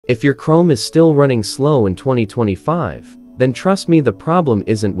If your Chrome is still running slow in 2025, then trust me, the problem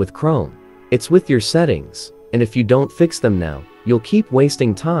isn't with Chrome. It's with your settings, and if you don't fix them now, you'll keep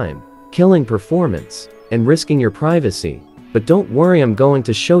wasting time, killing performance, and risking your privacy. But don't worry, I'm going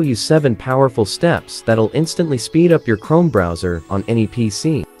to show you 7 powerful steps that'll instantly speed up your Chrome browser on any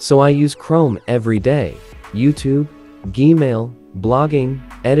PC. So I use Chrome every day. YouTube, Gmail, blogging,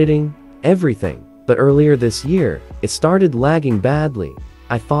 editing, everything. But earlier this year, it started lagging badly.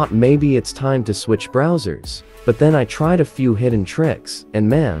 I thought maybe it's time to switch browsers. But then I tried a few hidden tricks, and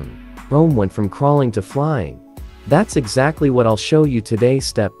man, Chrome went from crawling to flying. That's exactly what I'll show you today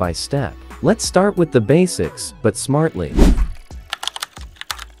step by step. Let's start with the basics, but smartly.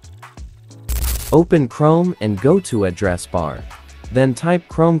 Open Chrome and go to address bar. Then type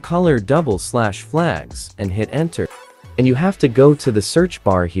Chrome color /flags and hit enter. And you have to go to the search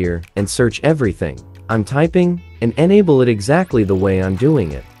bar here and search everything I'm typing and enable it exactly the way I'm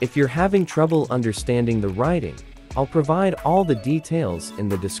doing it. If you're having trouble understanding the writing, I'll provide all the details in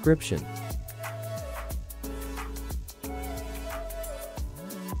the description.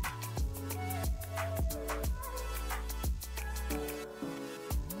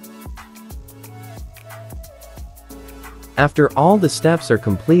 After all the steps are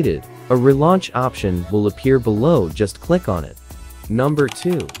completed, a relaunch option will appear below, just click on it. Number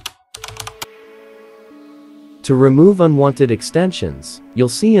 2. To remove unwanted extensions, you'll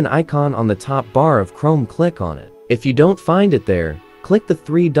see an icon on the top bar of Chrome, click on it. If you don't find it there, click the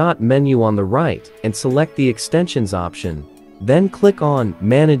 3-dot menu on the right and select the extensions option, then click on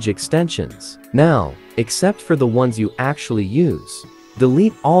Manage Extensions. Now, except for the ones you actually use,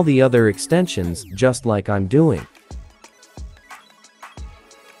 delete all the other extensions just like I'm doing.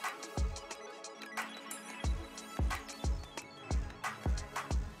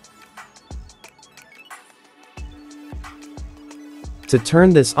 To turn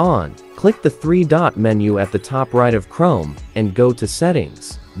this on, click the 3-dot menu at the top right of Chrome and go to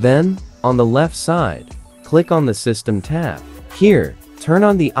Settings. Then, on the left side, click on the System tab. Here, turn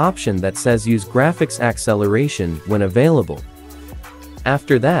on the option that says Use Graphics Acceleration when available.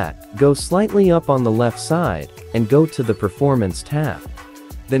 After that, go slightly up on the left side and go to the Performance tab.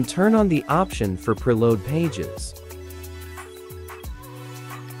 Then turn on the option for Preload Pages.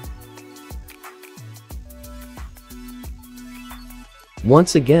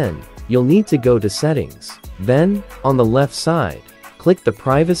 Once again, you'll need to go to Settings. Then, on the left side, click the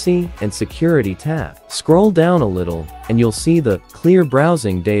Privacy and Security tab. Scroll down a little, and you'll see the Clear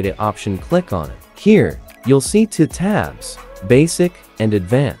Browsing Data option. Click on it. Here, you'll see 2 tabs, Basic and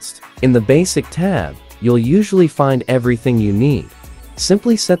Advanced. In the Basic tab, you'll usually find everything you need.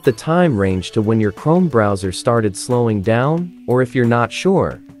 Simply set the time range to when your Chrome browser started slowing down, or if you're not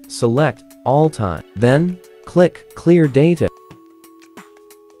sure, select All Time. Then, click Clear Data.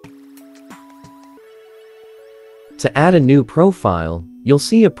 To add a new profile, you'll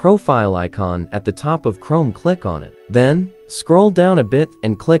see a profile icon at the top of Chrome. Click on it. Then, scroll down a bit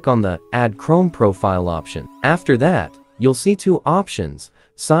and click on the Add Chrome Profile option. After that, you'll see 2 options,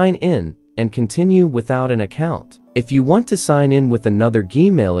 Sign In and Continue without an account. If you want to sign in with another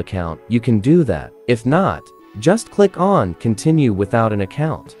Gmail account, you can do that. If not, just click on Continue without an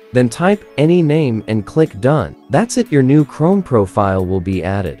account. Then type any name and click Done. That's it, your new Chrome profile will be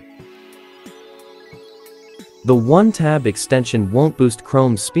added. The One-Tab extension won't boost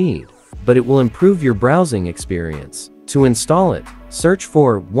Chrome's speed, but it will improve your browsing experience. To install it, search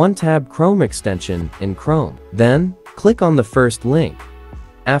for One-Tab Chrome extension in Chrome. Then, click on the first link.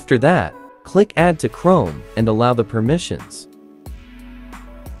 After that, click Add to Chrome and allow the permissions.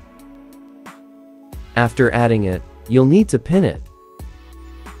 After adding it, you'll need to pin it.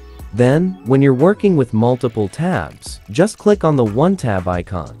 Then, when you're working with multiple tabs, just click on the One Tab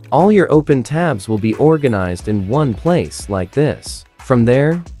icon. All your open tabs will be organized in one place like this. From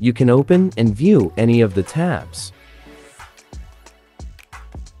there, you can open and view any of the tabs.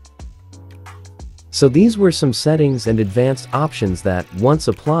 So these were some settings and advanced options that, once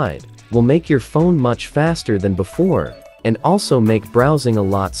applied, will make your phone much faster than before, and also make browsing a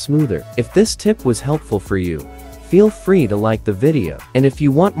lot smoother. If this tip was helpful for you, feel free to like the video. And if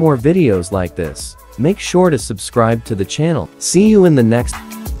you want more videos like this, make sure to subscribe to the channel. See you in the next